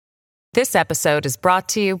This episode is brought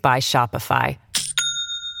to you by Shopify.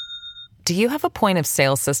 Do you have a point of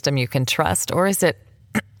sale system you can trust, or is it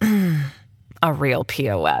a real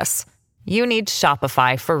POS? You need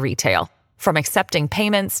Shopify for retail. From accepting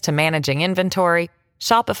payments to managing inventory,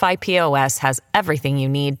 Shopify POS has everything you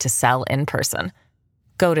need to sell in person.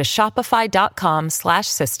 Go to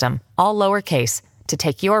shopify.com/system, all lowercase, to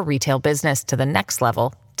take your retail business to the next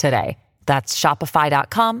level today. That's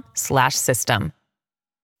shopify.com/system.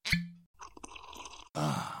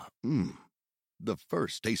 The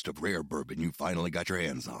first taste of rare bourbon you finally got your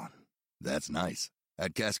hands on. That's nice.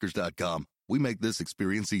 At Caskers.com, we make this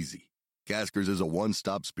experience easy. Caskers is a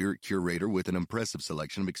one-stop spirit curator with an impressive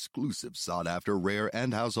selection of exclusive, sought-after, rare,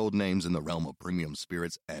 and household names in the realm of premium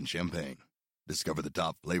spirits and champagne. Discover the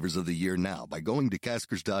top flavors of the year now by going to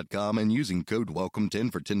Caskers.com and using code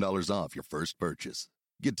WELCOME10 for $10 off your first purchase.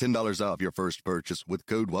 Get $10 off your first purchase with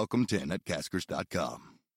code WELCOME10 at Caskers.com.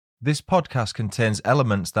 This podcast contains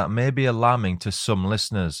elements that may be alarming to some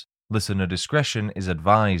listeners. Listener discretion is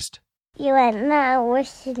advised. You are now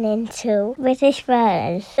listening to British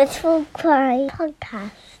Murders, the True Crime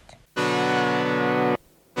Podcast.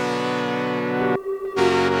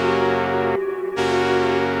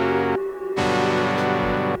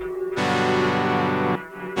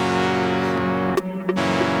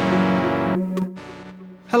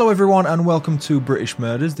 Hello everyone and welcome to British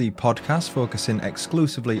Murders, the podcast focusing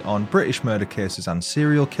exclusively on British murder cases and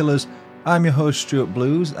serial killers. I'm your host Stuart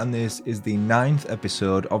Blues and this is the 9th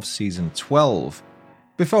episode of season 12.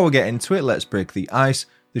 Before we get into it, let's break the ice.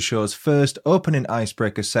 The show's first opening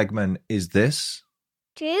icebreaker segment is this.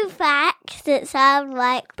 True facts that sound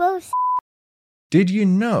like bullshit. Did you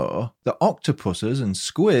know that octopuses and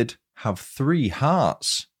squid have 3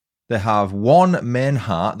 hearts? They have one main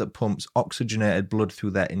heart that pumps oxygenated blood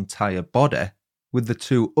through their entire body, with the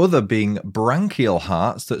 2 other being branchial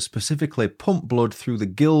hearts that specifically pump blood through the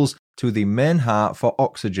gills to the main heart for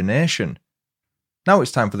oxygenation. Now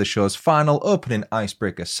it's time for the show's final opening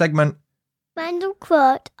icebreaker segment. Random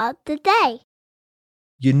quote of the day.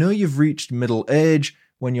 You know you've reached middle age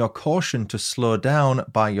when you're cautioned to slow down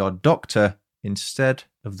by your doctor instead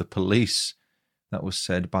of the police. That was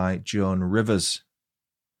said by Joan Rivers.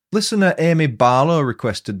 Listener Amy Barlow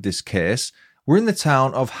requested this case. We're in the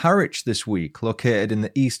town of Harwich this week, located in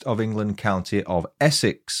the east of England county of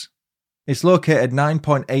Essex. It's located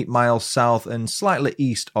 9.8 miles south and slightly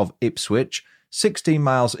east of Ipswich, 16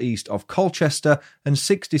 miles east of Colchester, and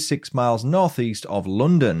 66 miles northeast of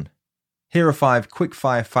London. Here are 5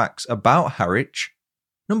 quickfire facts about Harwich.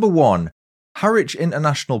 Number 1. Harwich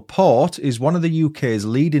International Port is one of the UK's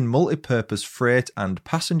leading multi-purpose freight and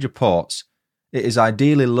passenger ports. It is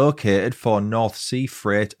ideally located for North Sea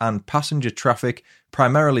freight and passenger traffic,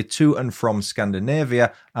 primarily to and from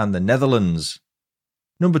Scandinavia and the Netherlands.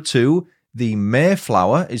 Number 2, the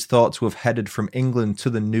Mayflower is thought to have headed from England to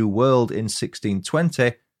the New World in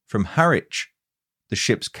 1620 from Harwich. The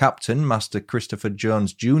ship's captain, Master Christopher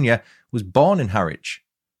Jones Jr., was born in Harwich.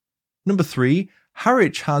 Number 3,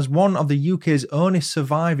 Harwich has one of the UK's only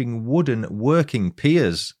surviving wooden working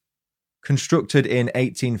piers. Constructed in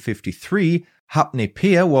 1853, Hackney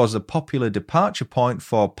Pier was a popular departure point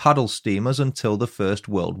for paddle steamers until the First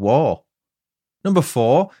World War. Number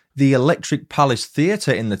 4, the Electric Palace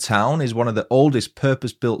Theatre in the town is one of the oldest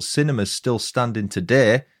purpose-built cinemas still standing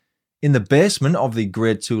today. In the basement of the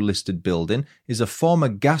Grade 2 listed building is a former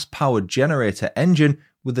gas-powered generator engine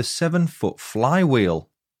with a 7-foot flywheel.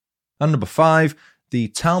 And number 5, the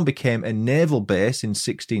town became a naval base in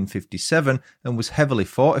 1657 and was heavily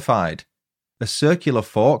fortified. A circular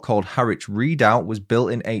fort called Harwich Redoubt was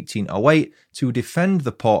built in 1808 to defend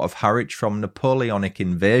the port of Harwich from Napoleonic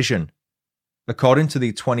invasion. According to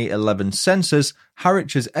the 2011 census,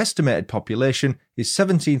 Harwich's estimated population is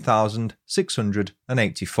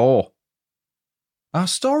 17,684. Our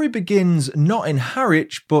story begins not in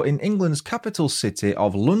Harwich but in England's capital city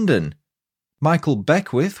of London. Michael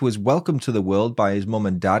Beckwith was welcomed to the world by his mum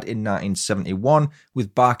and dad in 1971,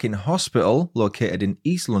 with Barking Hospital, located in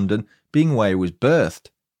East London, being where he was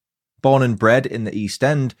birthed. Born and bred in the East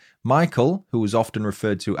End, Michael, who was often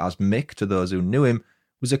referred to as Mick to those who knew him,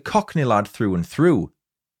 was a Cockney lad through and through.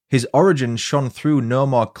 His origins shone through no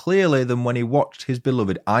more clearly than when he watched his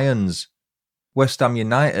beloved Irons. West Ham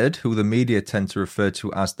United, who the media tend to refer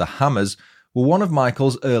to as the Hammers, were one of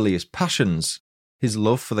Michael's earliest passions. His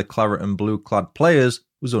love for the claret and blue-clad players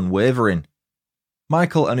was unwavering.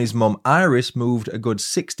 Michael and his mum Iris moved a good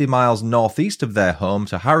 60 miles northeast of their home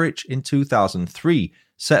to Harwich in 2003,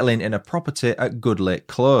 settling in a property at Goodlake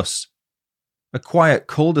Close. A quiet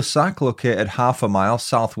cul-de-sac located half a mile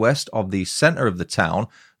southwest of the centre of the town,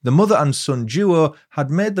 the mother and son duo had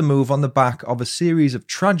made the move on the back of a series of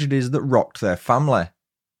tragedies that rocked their family.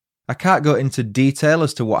 I can't go into detail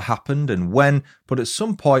as to what happened and when, but at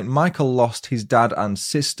some point Michael lost his dad and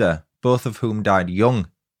sister, both of whom died young.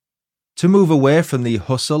 To move away from the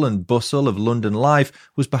hustle and bustle of London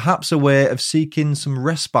life was perhaps a way of seeking some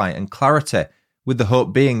respite and clarity, with the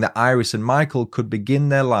hope being that Iris and Michael could begin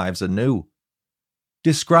their lives anew.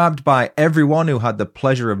 Described by everyone who had the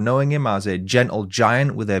pleasure of knowing him as a gentle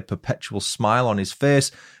giant with a perpetual smile on his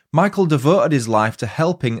face, Michael devoted his life to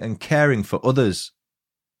helping and caring for others.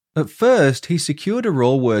 At first, he secured a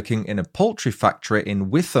role working in a poultry factory in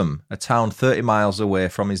Witham, a town 30 miles away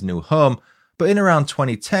from his new home, but in around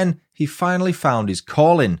 2010, he finally found his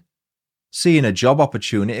calling. Seeing a job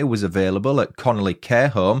opportunity was available at Connolly Care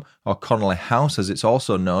Home, or Connolly House as it's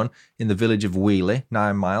also known, in the village of Wheeley,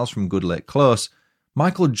 9 miles from Goodlake Close,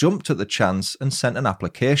 Michael jumped at the chance and sent an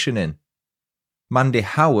application in. Mandy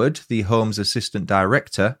Howard, the home's assistant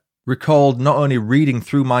director, recalled not only reading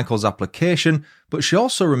through Michael's application, but she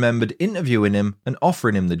also remembered interviewing him and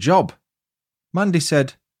offering him the job. Mandy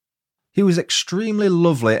said, "He was extremely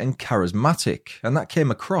lovely and charismatic, and that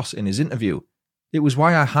came across in his interview. It was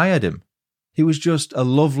why I hired him. He was just a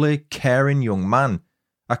lovely, caring young man.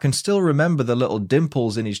 I can still remember the little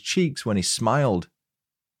dimples in his cheeks when he smiled."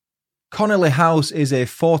 Connolly House is a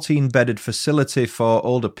 14-bedded facility for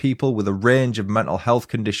older people with a range of mental health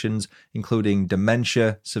conditions, including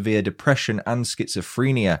dementia, severe depression and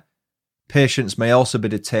schizophrenia. Patients may also be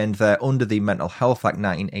detained there under the Mental Health Act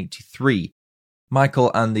 1983.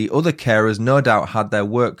 Michael and the other carers no doubt had their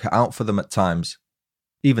work cut out for them at times.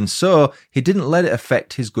 Even so, he didn't let it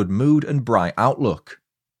affect his good mood and bright outlook.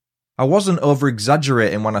 I wasn't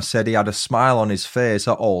over-exaggerating when I said he had a smile on his face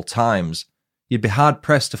at all times. You'd be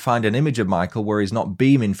hard-pressed to find an image of Michael where he's not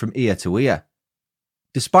beaming from ear to ear.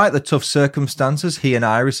 Despite the tough circumstances he and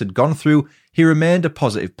Iris had gone through, he remained a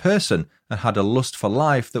positive person and had a lust for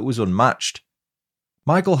life that was unmatched.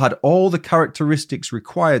 Michael had all the characteristics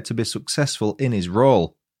required to be successful in his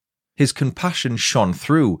role. His compassion shone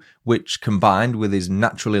through, which, combined with his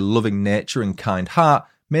naturally loving nature and kind heart,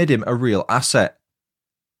 made him a real asset.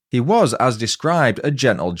 He was, as described, a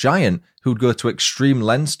gentle giant who'd go to extreme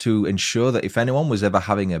lengths to ensure that if anyone was ever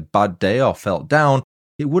having a bad day or felt down,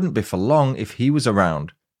 it wouldn't be for long if he was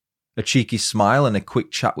around. A cheeky smile and a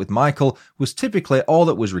quick chat with Michael was typically all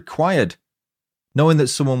that was required. Knowing that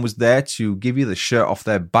someone was there to give you the shirt off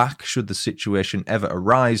their back should the situation ever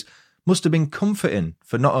arise must have been comforting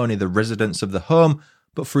for not only the residents of the home,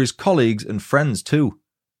 but for his colleagues and friends too.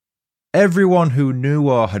 Everyone who knew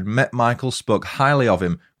or had met Michael spoke highly of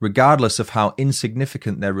him, regardless of how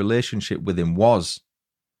insignificant their relationship with him was.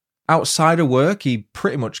 Outside of work, he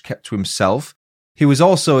pretty much kept to himself. He was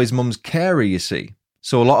also his mum's carer, you see,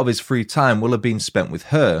 so a lot of his free time will have been spent with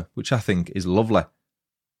her, which I think is lovely.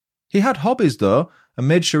 He had hobbies, though, and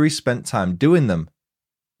made sure he spent time doing them.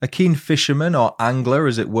 A keen fisherman, or angler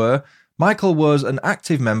as it were, Michael was an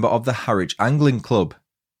active member of the Harwich Angling Club.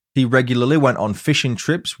 He regularly went on fishing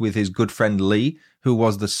trips with his good friend Lee, who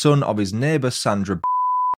was the son of his neighbour Sandra.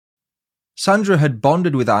 Sandra had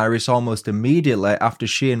bonded with Iris almost immediately after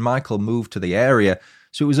she and Michael moved to the area,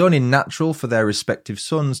 so it was only natural for their respective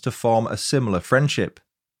sons to form a similar friendship.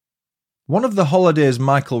 One of the holidays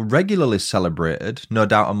Michael regularly celebrated, no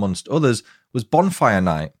doubt amongst others, was Bonfire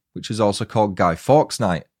Night, which is also called Guy Fawkes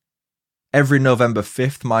Night. Every November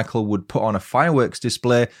 5th, Michael would put on a fireworks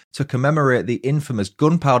display to commemorate the infamous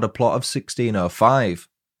gunpowder plot of 1605.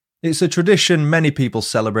 It's a tradition many people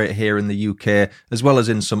celebrate here in the UK, as well as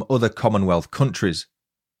in some other Commonwealth countries.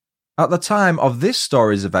 At the time of this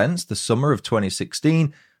story's events, the summer of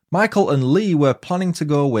 2016, Michael and Lee were planning to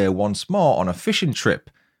go away once more on a fishing trip,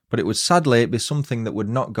 but it would sadly be something that would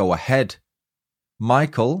not go ahead.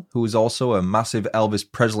 Michael, who was also a massive Elvis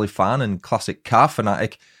Presley fan and classic car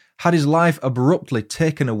fanatic, had his life abruptly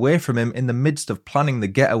taken away from him in the midst of planning the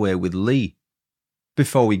getaway with Lee.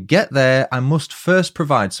 Before we get there, I must first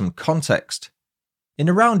provide some context. In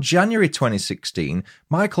around January 2016,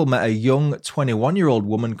 Michael met a young 21-year-old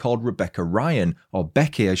woman called Rebecca Ryan, or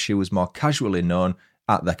Becky as she was more casually known,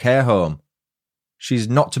 at the care home. She's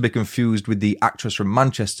not to be confused with the actress from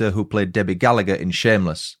Manchester who played Debbie Gallagher in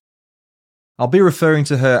Shameless. I'll be referring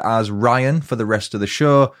to her as Ryan for the rest of the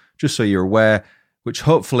show, just so you're aware, which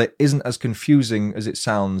hopefully isn't as confusing as it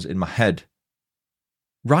sounds in my head.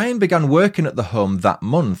 Ryan began working at the home that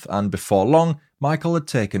month, and before long, Michael had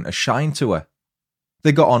taken a shine to her.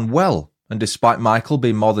 They got on well, and despite Michael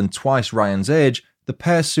being more than twice Ryan's age, the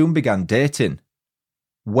pair soon began dating.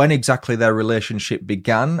 When exactly their relationship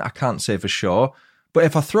began, I can't say for sure, But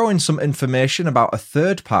if I throw in some information about a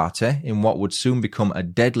third party in what would soon become a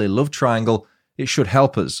deadly love triangle, it should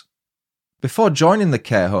help us. Before joining the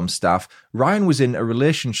care home staff, Ryan was in a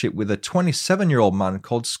relationship with a 27-year-old man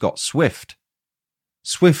called Scott Swift.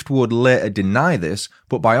 Swift would later deny this,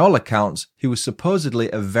 but by all accounts, he was supposedly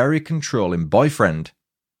a very controlling boyfriend.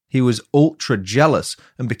 He was ultra jealous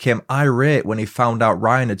and became irate when he found out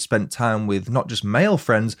Ryan had spent time with not just male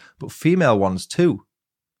friends, but female ones too.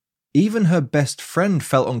 Even her best friend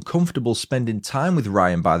felt uncomfortable spending time with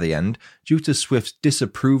Ryan by the end due to Swift's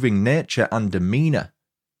disapproving nature and demeanour.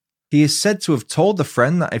 He is said to have told the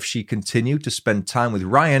friend that if she continued to spend time with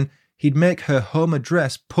Ryan, he'd make her home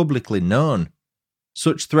address publicly known.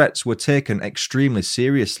 Such threats were taken extremely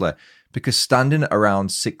seriously because standing at around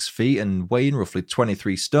 6 feet and weighing roughly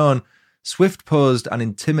 23 stone, Swift posed an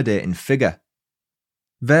intimidating figure.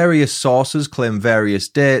 Various sources claim various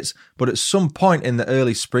dates, but at some point in the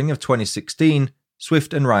early spring of 2016,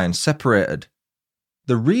 Swift and Ryan separated.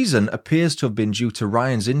 The reason appears to have been due to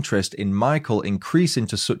Ryan's interest in Michael increasing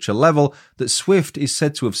to such a level that Swift is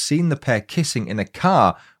said to have seen the pair kissing in a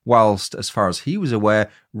car, whilst, as far as he was aware,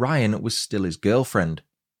 Ryan was still his girlfriend.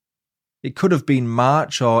 It could have been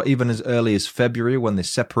March or even as early as February when they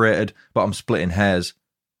separated, but I'm splitting hairs.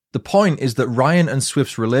 The point is that Ryan and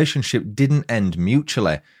Swift's relationship didn't end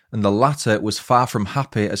mutually, and the latter was far from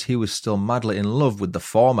happy as he was still madly in love with the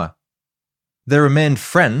former. They remained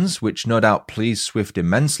friends, which no doubt pleased Swift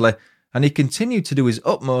immensely, and he continued to do his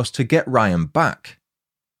utmost to get Ryan back.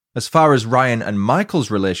 As far as Ryan and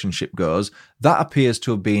Michael's relationship goes, that appears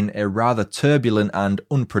to have been a rather turbulent and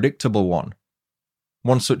unpredictable one.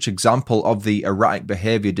 One such example of the erratic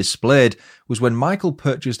behaviour displayed was when Michael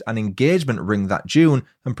purchased an engagement ring that June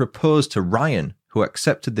and proposed to Ryan, who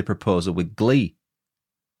accepted the proposal with glee.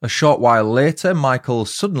 A short while later, Michael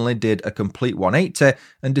suddenly did a complete 180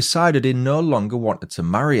 and decided he no longer wanted to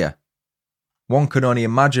marry her. One can only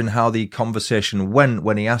imagine how the conversation went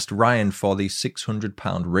when he asked Ryan for the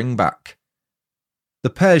 £600 ring back. The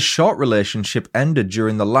pair's short relationship ended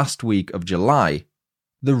during the last week of July.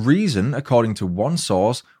 The reason, according to one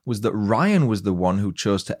source, was that Ryan was the one who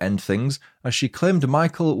chose to end things, as she claimed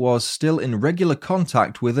Michael was still in regular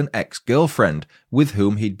contact with an ex-girlfriend, with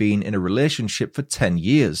whom he'd been in a relationship for 10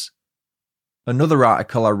 years. Another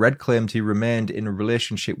article I read claimed he remained in a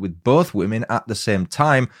relationship with both women at the same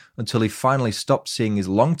time until he finally stopped seeing his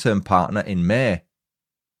long-term partner in May.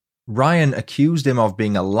 Ryan accused him of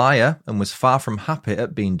being a liar and was far from happy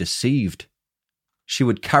at being deceived. She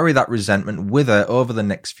would carry that resentment with her over the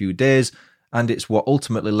next few days, and it's what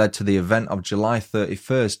ultimately led to the event of July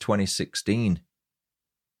 31st, 2016.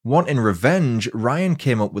 Wanting revenge, Ryan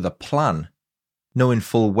came up with a plan. Knowing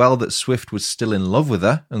full well that Swift was still in love with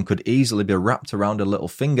her and could easily be wrapped around her little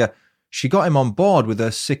finger, she got him on board with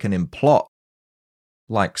her sickening plot.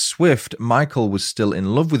 Like Swift, Michael was still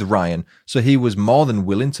in love with Ryan, so he was more than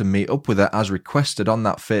willing to meet up with her as requested on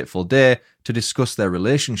that fateful day to discuss their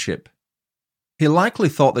relationship. He likely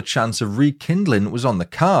thought the chance of rekindling was on the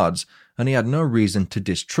cards, and he had no reason to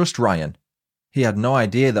distrust Ryan. He had no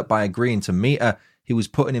idea that by agreeing to meet her, he was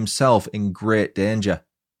putting himself in great danger.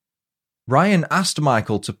 Ryan asked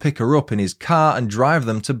Michael to pick her up in his car and drive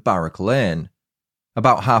them to Barrack Lane.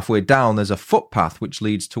 About halfway down, there's a footpath which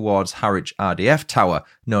leads towards Harwich RDF Tower,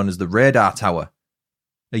 known as the Radar Tower.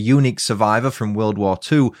 A unique survivor from World War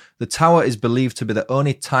II, the tower is believed to be the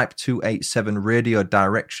only Type 287 radio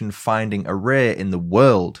direction finding array in the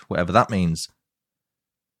world, whatever that means.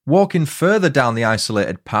 Walking further down the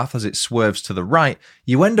isolated path as it swerves to the right,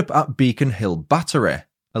 you end up at Beacon Hill Battery,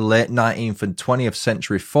 a late 19th and 20th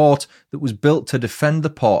century fort that was built to defend the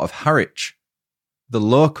port of Harwich. The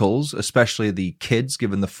locals, especially the kids,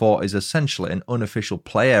 given the fort is essentially an unofficial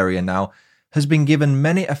play area now, has been given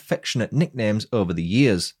many affectionate nicknames over the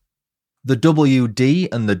years. The WD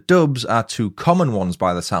and the Dubs are two common ones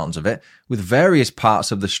by the sounds of it, with various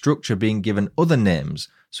parts of the structure being given other names,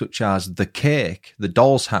 such as The Cake, The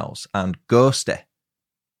Doll's House, and Ghosty.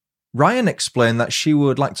 Ryan explained that she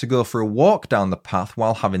would like to go for a walk down the path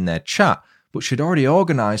while having their chat, but she'd already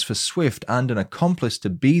organised for Swift and an accomplice to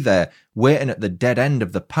be there, waiting at the dead end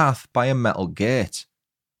of the path by a metal gate.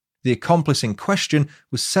 The accomplice in question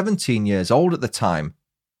was 17 years old at the time.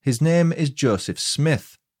 His name is Joseph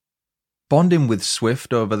Smith. Bonding with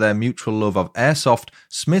Swift over their mutual love of airsoft,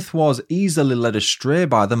 Smith was easily led astray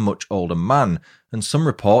by the much older man, and some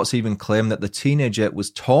reports even claim that the teenager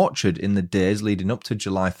was tortured in the days leading up to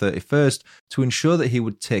July 31st to ensure that he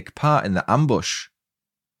would take part in the ambush.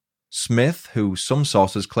 Smith, who some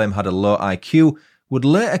sources claim had a low IQ, would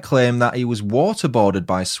later claim that he was waterboarded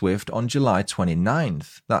by Swift on July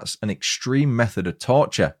 29th. That's an extreme method of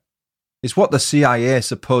torture. It's what the CIA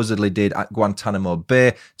supposedly did at Guantanamo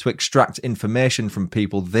Bay to extract information from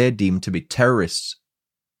people they deemed to be terrorists.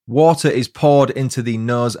 Water is poured into the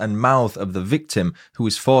nose and mouth of the victim, who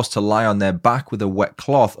is forced to lie on their back with a wet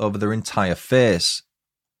cloth over their entire face.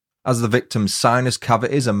 As the victim's sinus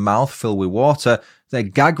cavities and mouth fill with water, their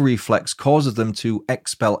gag reflex causes them to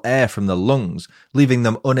expel air from the lungs, leaving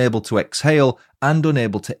them unable to exhale and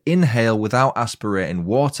unable to inhale without aspirating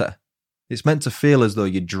water. It's meant to feel as though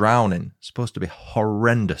you're drowning. It's supposed to be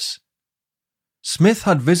horrendous. Smith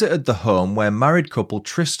had visited the home where married couple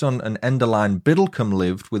Tristan and Enderline Biddlecombe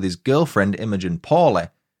lived with his girlfriend Imogen Pawley.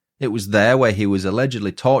 It was there where he was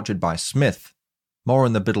allegedly tortured by Smith. More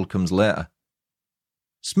on the Biddlecombes later.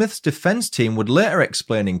 Smith's defence team would later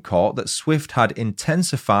explain in court that Swift had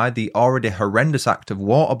intensified the already horrendous act of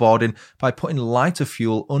waterboarding by putting lighter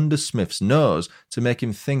fuel under Smith's nose to make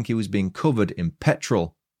him think he was being covered in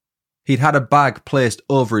petrol. He'd had a bag placed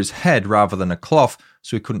over his head rather than a cloth,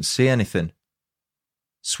 so he couldn't see anything.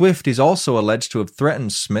 Swift is also alleged to have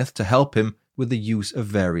threatened Smith to help him with the use of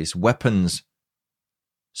various weapons.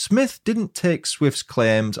 Smith didn't take Swift's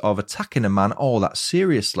claims of attacking a man all that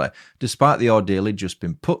seriously, despite the ordeal he'd just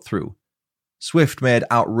been put through. Swift made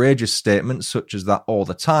outrageous statements such as that all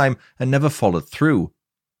the time and never followed through.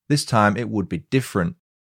 This time it would be different.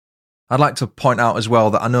 I'd like to point out as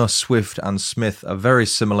well that I know Swift and Smith are very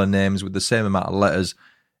similar names with the same amount of letters.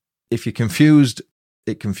 If you're confused,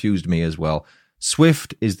 it confused me as well.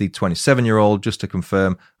 Swift is the 27-year-old, just to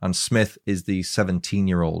confirm, and Smith is the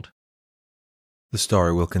 17-year-old. The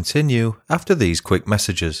story will continue after these quick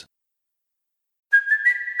messages.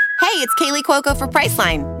 Hey, it's Kaylee Cuoco for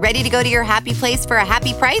Priceline. Ready to go to your happy place for a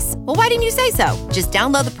happy price? Well, why didn't you say so? Just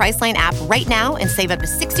download the Priceline app right now and save up to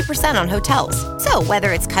 60% on hotels. So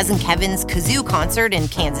whether it's Cousin Kevin's Kazoo Concert in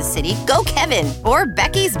Kansas City, go Kevin, or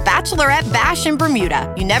Becky's Bachelorette Bash in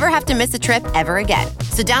Bermuda, you never have to miss a trip ever again.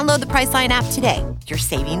 So download the Priceline app today. Your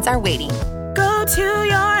savings are waiting. Go to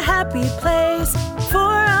your happy place for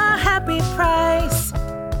a happy price.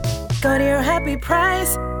 Go to your happy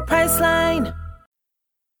price, Priceline.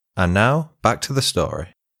 And now, back to the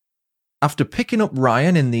story. After picking up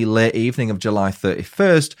Ryan in the late evening of July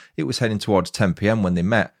 31st, it was heading towards 10 p.m. when they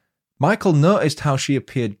met. Michael noticed how she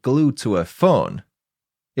appeared glued to her phone.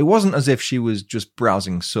 It wasn't as if she was just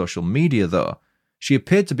browsing social media, though. She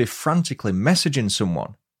appeared to be frantically messaging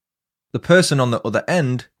someone. The person on the other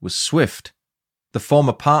end was Swift. The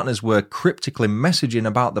former partners were cryptically messaging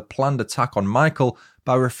about the planned attack on Michael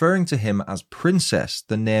by referring to him as Princess,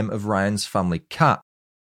 the name of Ryan's family cat.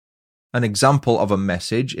 An example of a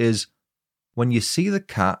message is, "When you see the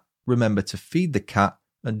cat, remember to feed the cat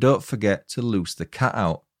and don't forget to loose the cat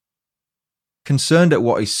out." Concerned at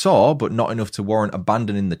what he saw, but not enough to warrant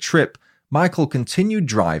abandoning the trip, Michael continued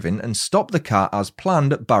driving and stopped the car as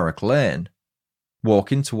planned at Barrack Lane.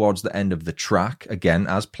 Walking towards the end of the track, again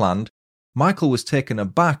as planned, Michael was taken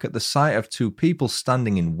aback at the sight of two people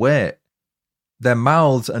standing in wait. Their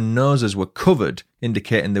mouths and noses were covered,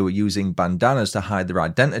 indicating they were using bandanas to hide their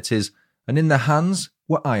identities, and in their hands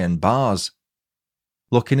were iron bars.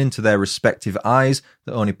 Looking into their respective eyes,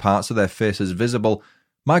 the only parts of their faces visible,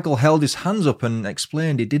 Michael held his hands up and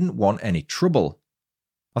explained he didn't want any trouble.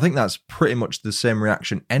 I think that's pretty much the same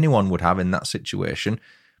reaction anyone would have in that situation,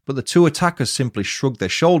 but the two attackers simply shrugged their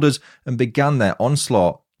shoulders and began their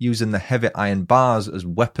onslaught, using the heavy iron bars as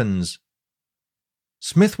weapons.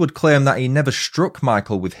 Smith would claim that he never struck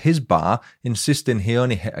Michael with his bar, insisting he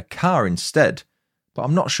only hit a car instead, but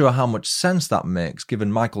I'm not sure how much sense that makes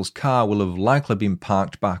given Michael's car will have likely been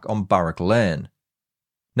parked back on Barrack Lane.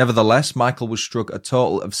 Nevertheless, Michael was struck a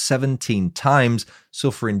total of 17 times,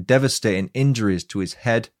 suffering devastating injuries to his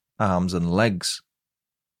head, arms and legs.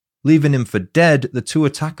 Leaving him for dead, the two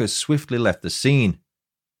attackers swiftly left the scene.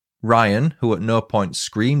 Ryan, who at no point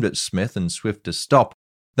screamed at Smith and Swift to stop,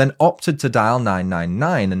 then opted to dial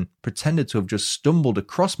 999 and pretended to have just stumbled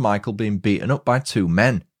across Michael being beaten up by two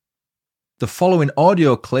men. The following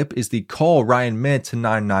audio clip is the call Ryan made to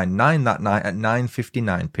 999 that night at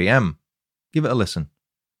 9:59 p.m. Give it a listen.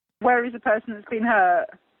 Where is the person that's been hurt?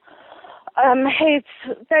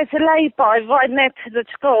 There's a lay-by right next to the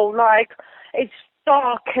school, it's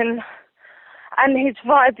dark and he's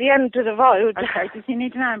right at the end of the road. Okay, does he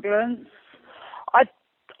need an ambulance?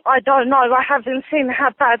 I don't know, I haven't seen how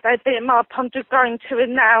bad they beat him up, I'm just going to it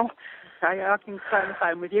now. Okay, I can stay on the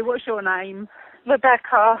phone with you. What's your name?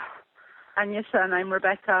 Rebecca. And your surname,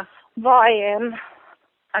 Rebecca? Ryan.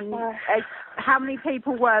 And how many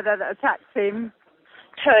people were there that attacked him?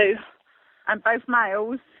 2. And both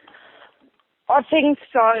males? I think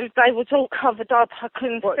so. They was all covered up. I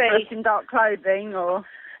couldn't see. Dressed in dark clothing, or?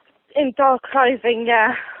 In dark clothing,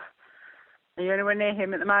 yeah. Are you anywhere near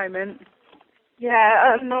him at the moment?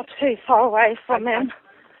 Yeah, not too far away from him.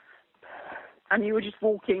 And you were just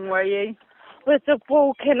walking, were you? We're just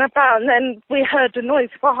walking about, and then we heard a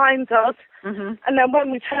noise behind us. Mm-hmm. And then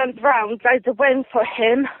when we turned around, they just went for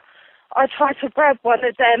him. I tried to grab one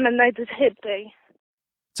of them, and they just hit me.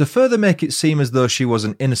 To further make it seem as though she was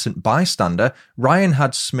an innocent bystander, Ryan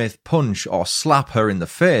had Smith punch or slap her in the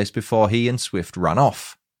face before he and Swift ran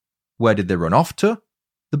off. Where did they run off to?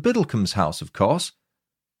 The Biddlecombe's house, of course.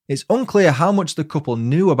 It's unclear how much the couple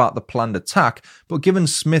knew about the planned attack, but given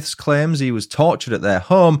Smith's claims he was tortured at their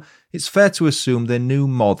home, it's fair to assume they knew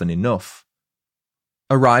more than enough.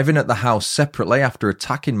 Arriving at the house separately after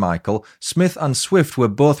attacking Michael, Smith and Swift were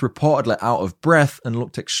both reportedly out of breath and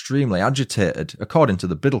looked extremely agitated, according to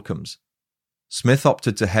the Biddlecombes. Smith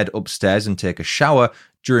opted to head upstairs and take a shower,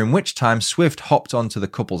 during which time Swift hopped onto the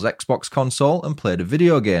couple's Xbox console and played a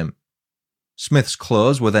video game. Smith's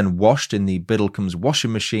clothes were then washed in the Biddlecombes'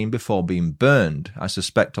 washing machine before being burned, I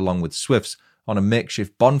suspect along with Swift's, on a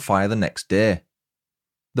makeshift bonfire the next day.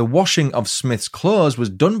 The washing of Smith's clothes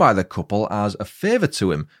was done by the couple as a favour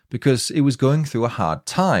to him because he was going through a hard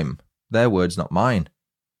time. Their words, not mine.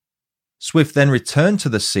 Swift then returned to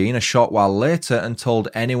the scene a short while later and told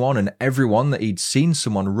anyone and everyone that he'd seen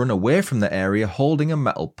someone run away from the area holding a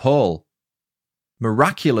metal pole.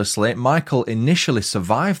 Miraculously, Michael initially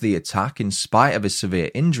survived the attack in spite of his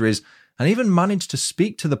severe injuries and even managed to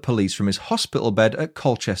speak to the police from his hospital bed at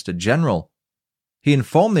Colchester General. He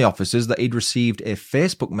informed the officers that he'd received a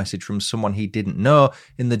Facebook message from someone he didn't know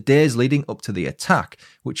in the days leading up to the attack,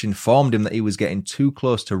 which informed him that he was getting too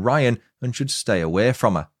close to Ryan and should stay away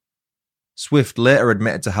from her. Swift later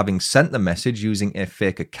admitted to having sent the message using a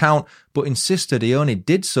fake account, but insisted he only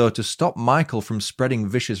did so to stop Michael from spreading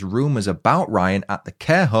vicious rumours about Ryan at the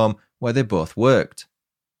care home where they both worked.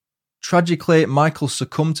 Tragically, Michael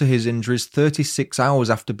succumbed to his injuries 36 hours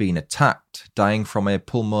after being attacked, dying from a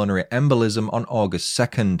pulmonary embolism on August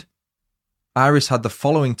 2nd. Iris had the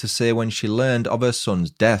following to say when she learned of her son's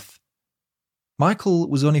death. Michael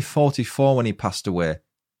was only 44 when he passed away.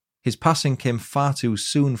 His passing came far too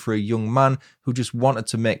soon for a young man who just wanted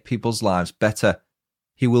to make people's lives better.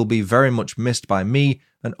 He will be very much missed by me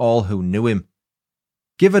and all who knew him.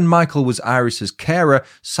 Given Michael was Iris's carer,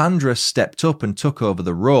 Sandra stepped up and took over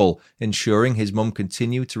the role, ensuring his mum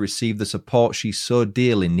continued to receive the support she so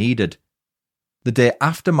dearly needed. The day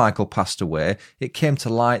after Michael passed away, it came to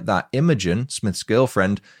light that Imogen, Smith's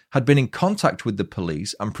girlfriend, had been in contact with the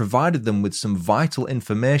police and provided them with some vital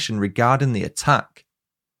information regarding the attack.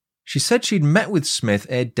 She said she'd met with Smith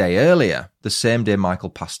a day earlier, the same day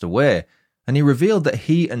Michael passed away, and he revealed that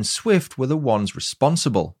he and Swift were the ones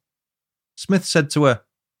responsible. Smith said to her,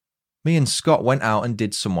 "Me and Scott went out and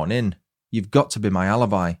did someone in. You've got to be my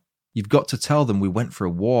alibi. You've got to tell them we went for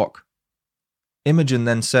a walk." Imogen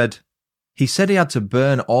then said, "He said he had to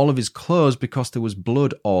burn all of his clothes because there was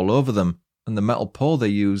blood all over them, and the metal pole they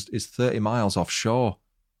used is 30 miles offshore."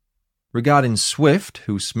 Regarding Swift,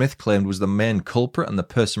 who Smith claimed was the main culprit and the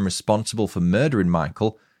person responsible for murdering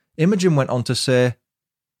Michael, Imogen went on to say,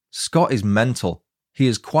 "Scott is mental. He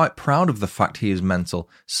is quite proud of the fact he is mental,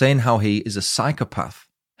 saying how he is a psychopath,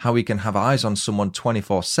 how he can have eyes on someone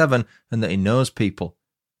 24/7 and that he knows people.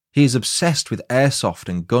 He is obsessed with airsoft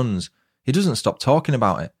and guns. He doesn't stop talking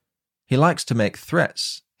about it. He likes to make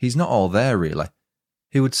threats. He's not all there, really.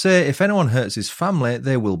 He would say if anyone hurts his family,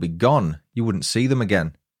 they will be gone. You wouldn't see them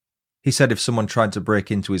again. He said if someone tried to break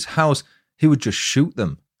into his house, he would just shoot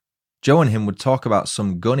them. Joe and him would talk about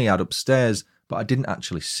some gun he had upstairs, but I didn't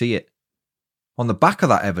actually see it." On the back of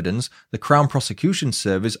that evidence, the Crown Prosecution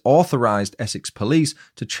Service authorised Essex Police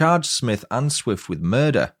to charge Smith and Swift with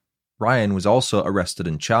murder. Ryan was also arrested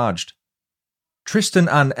and charged. Tristan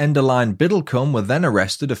and Enderline Biddlecombe were then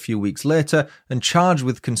arrested a few weeks later and charged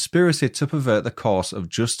with conspiracy to pervert the course of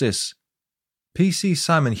justice. PC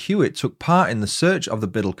Simon Hewitt took part in the search of the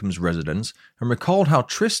Biddlecombes' residence and recalled how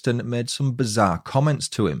Tristan made some bizarre comments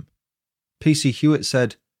to him. PC Hewitt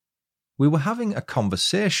said, "We were having a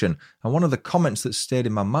conversation, and one of the comments that stayed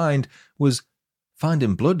in my mind was,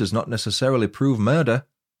 'Finding blood does not necessarily prove murder.'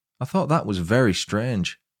 I thought that was very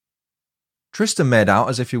strange." Tristan made out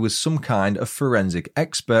as if he was some kind of forensic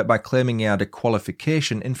expert by claiming he had a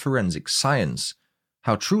qualification in forensic science.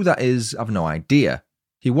 How true that is, I've no idea.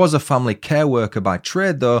 He was a family care worker by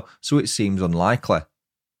trade though, so it seems unlikely.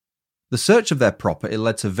 The search of their property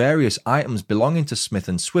led to various items belonging to Smith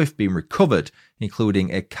and Swift being recovered,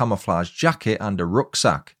 including a camouflage jacket and a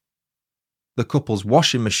rucksack. The couple's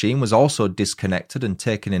washing machine was also disconnected and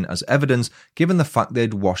taken in as evidence, given the fact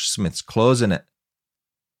they'd washed Smith's clothes in it.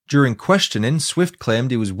 During questioning, Swift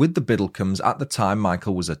claimed he was with the Biddlecombes at the time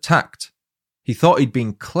Michael was attacked. He thought he'd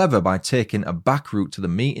been clever by taking a back route to the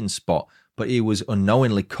meeting spot, but he was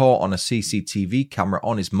unknowingly caught on a CCTV camera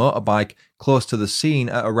on his motorbike close to the scene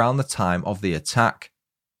at around the time of the attack.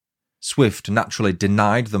 Swift naturally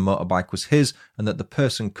denied the motorbike was his and that the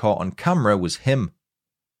person caught on camera was him.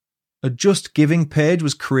 A Just Giving page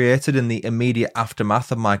was created in the immediate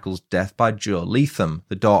aftermath of Michael's death by Jo Leatham,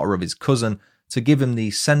 the daughter of his cousin, to give him the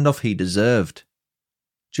send-off he deserved.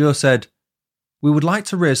 Jo said, "We would like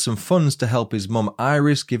to raise some funds to help his mum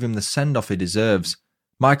Iris give him the send-off he deserves.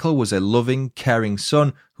 Michael was a loving, caring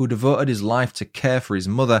son who devoted his life to care for his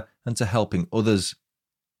mother and to helping others."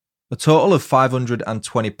 A total of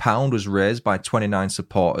 £520 was raised by 29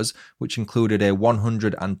 supporters, which included a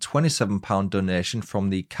 £127 donation from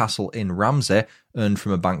the Castle Inn Ramsey, earned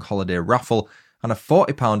from a bank holiday raffle, and a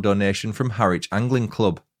 £40 donation from Harwich Angling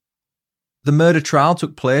Club. The murder trial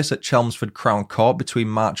took place at Chelmsford Crown Court between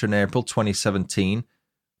March and April 2017.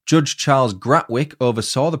 Judge Charles Gratwick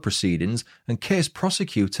oversaw the proceedings, and case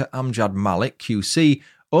prosecutor Amjad Malik, QC,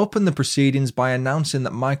 opened the proceedings by announcing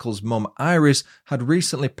that Michael's mum Iris had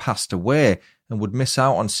recently passed away and would miss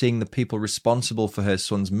out on seeing the people responsible for her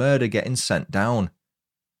son's murder getting sent down.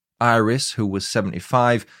 Iris, who was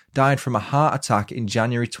 75, died from a heart attack in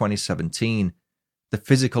January 2017. The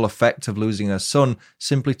physical effect of losing her son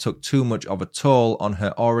simply took too much of a toll on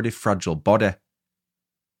her already fragile body.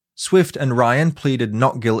 Swift and Ryan pleaded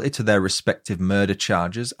not guilty to their respective murder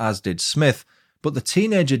charges, as did Smith, but the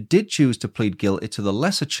teenager did choose to plead guilty to the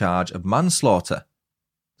lesser charge of manslaughter.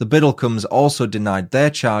 The Biddlecombe also denied their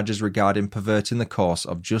charges regarding perverting the course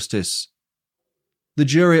of justice. The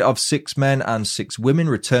jury of 6 men and 6 women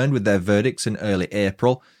returned with their verdicts in early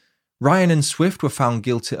April. Ryan and Swift were found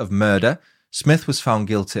guilty of murder, Smith was found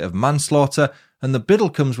guilty of manslaughter, and the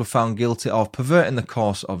Biddlecombes were found guilty of perverting the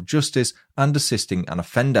course of justice and assisting an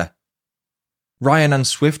offender. Ryan and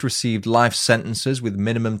Swift received life sentences with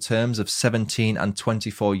minimum terms of 17 and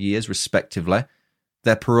 24 years respectively.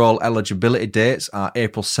 Their parole eligibility dates are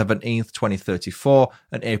April 17, 2034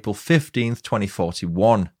 and April 15,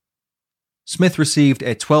 2041. Smith received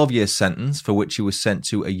a 12-year sentence for which he was sent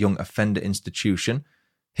to a young offender institution.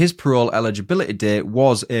 His parole eligibility date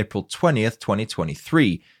was April 20th,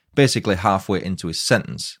 2023, basically halfway into his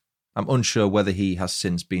sentence. I'm unsure whether he has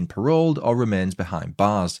since been paroled or remains behind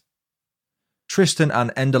bars. Tristan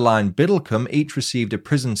and Enderline Biddlecombe each received a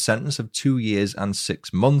prison sentence of 2 years and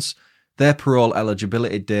 6 months. Their parole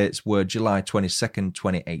eligibility dates were July 22nd,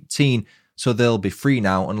 2018, so they'll be free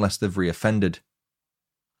now unless they've reoffended.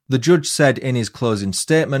 The judge said in his closing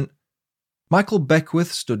statement, "Michael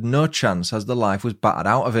Beckwith stood no chance as the life was battered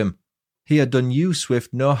out of him. He had done you,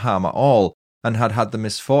 Swift, no harm at all, and had had the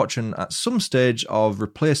misfortune at some stage of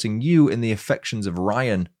replacing you in the affections of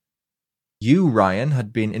Ryan. You, Ryan,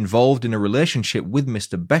 had been involved in a relationship with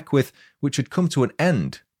Mr. Beckwith which had come to an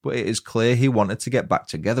end, but it is clear he wanted to get back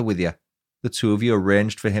together with you. The two of you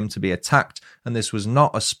arranged for him to be attacked, and this was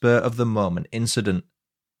not a spur-of-the-moment incident."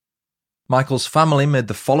 Michael's family made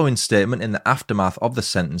the following statement in the aftermath of the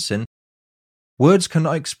sentencing. "Words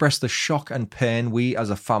cannot express the shock and pain we as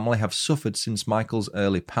a family have suffered since Michael's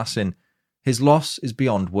early passing. His loss is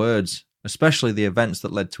beyond words, especially the events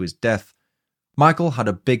that led to his death. Michael had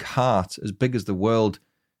a big heart, as big as the world.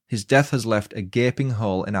 His death has left a gaping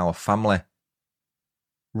hole in our family."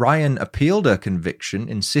 Ryan appealed her conviction,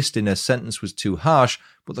 insisting her sentence was too harsh,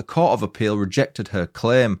 but the Court of Appeal rejected her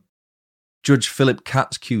claim. Judge Philip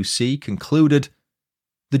Katz QC concluded,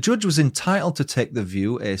 "The judge was entitled to take the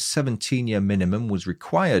view a 17-year minimum was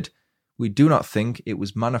required. We do not think it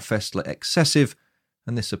was manifestly excessive,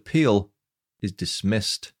 and this appeal is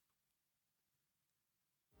dismissed."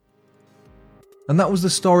 And that was the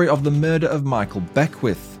story of the murder of Michael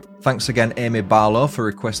Beckwith. Thanks again, Amy Barlow, for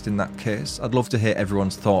requesting that case. I'd love to hear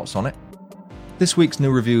everyone's thoughts on it. This week's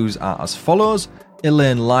new reviews are as follows.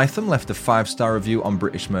 Elaine Lytham left a 5-star review on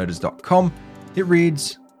BritishMurders.com. It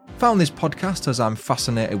reads, "Found this podcast as I'm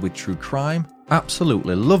fascinated with true crime.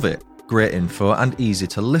 Absolutely love it. Great info and easy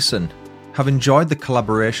to listen. Have enjoyed the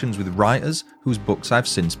collaborations with writers whose books I've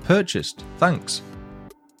since purchased. Thanks."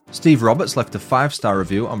 Steve Roberts left a 5-star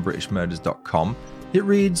review on BritishMurders.com. It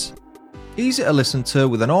reads, "Easy to listen to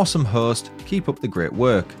with an awesome host. Keep up the great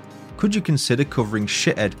work. Could you consider covering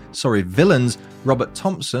villains Robert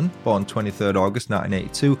Thompson, born 23rd August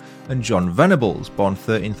 1982, and John Venables, born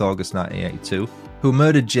 13th August 1982, who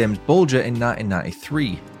murdered James Bulger in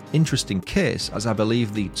 1993. Interesting case, as I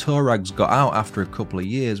believe the Torags got out after a couple of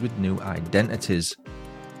years with new identities."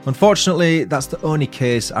 Unfortunately, that's the only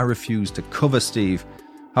case I refuse to cover, Steve.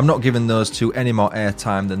 I'm not giving those two any more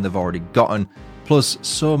airtime than they've already gotten. Plus,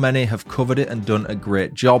 so many have covered it and done a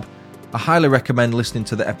great job. I highly recommend listening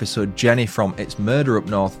to the episode Jenny from It's Murder Up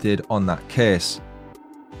North did on that case.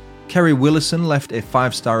 Kerry Willison left a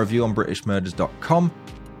 5-star review on BritishMurders.com.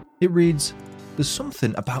 It reads, "There's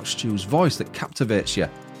something about Stu's voice that captivates you.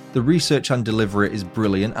 The research and delivery is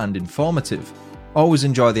brilliant and informative. Always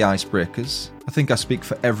enjoy the icebreakers. I think I speak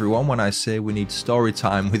for everyone when I say we need story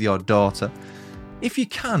time with your daughter. If you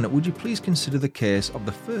can, would you please consider the case of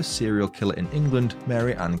the first serial killer in England,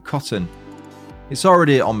 Mary Ann Cotton?" It's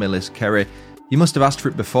already on my list, Kerry. You must have asked for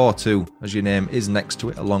it before too, as your name is next to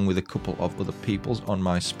it along with a couple of other people's on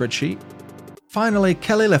my spreadsheet. Finally,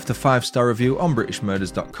 Kelly left a 5-star review on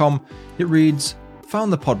BritishMurders.com. It reads,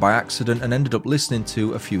 "Found the pod by accident and ended up listening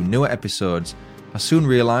to a few newer episodes. I soon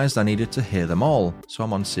realised I needed to hear them all, so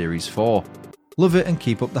I'm on series 4. Love it and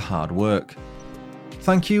keep up the hard work."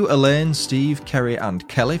 Thank you, Elaine, Steve, Kerry and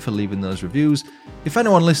Kelly for leaving those reviews. If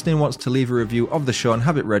anyone listening wants to leave a review of the show and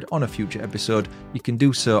have it read on a future episode, you can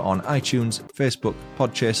do so on iTunes, Facebook,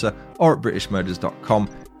 Podchaser or at BritishMurders.com.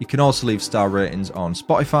 You can also leave star ratings on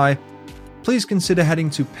Spotify. Please consider heading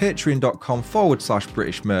to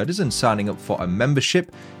patreon.com/British Murders and signing up for a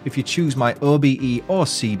membership. If you choose my OBE or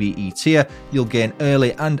CBE tier, you'll gain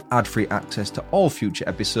early and ad-free access to all future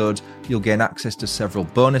episodes. You'll gain access to several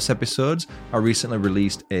bonus episodes. I recently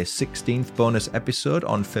released a 16th bonus episode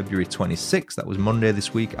on February 26th. That was Monday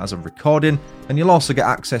this week as of recording. And you'll also get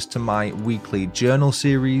access to my weekly journal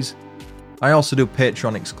series. I also do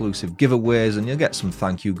Patreon exclusive giveaways and you'll get some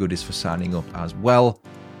thank you goodies for signing up as well.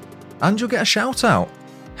 And you'll get a shout out.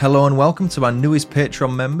 Hello and welcome to our newest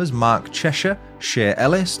Patreon members, Mark Cheshire, Shay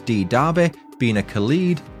Ellis, Dee Darby, Bina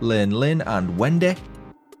Khalid, Lane Lynn and Wendy.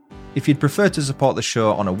 If you'd prefer to support the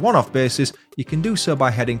show on a one-off basis, you can do so by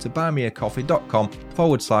heading to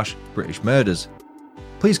buymeacoffee.com/British Murders.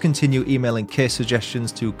 Please continue emailing case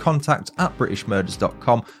suggestions to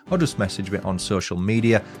contact@BritishMurders.com or just message me on social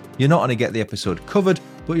media. You're not only get the episode covered,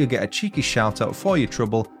 but you'll get a cheeky shout out for your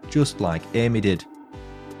trouble, just like Amy did.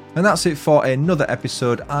 And that's it for another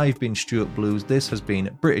episode. I've been Stuart Blues. This has been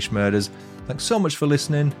British Murders. Thanks so much for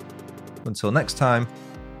listening. Until next time,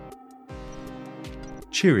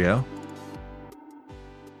 cheerio.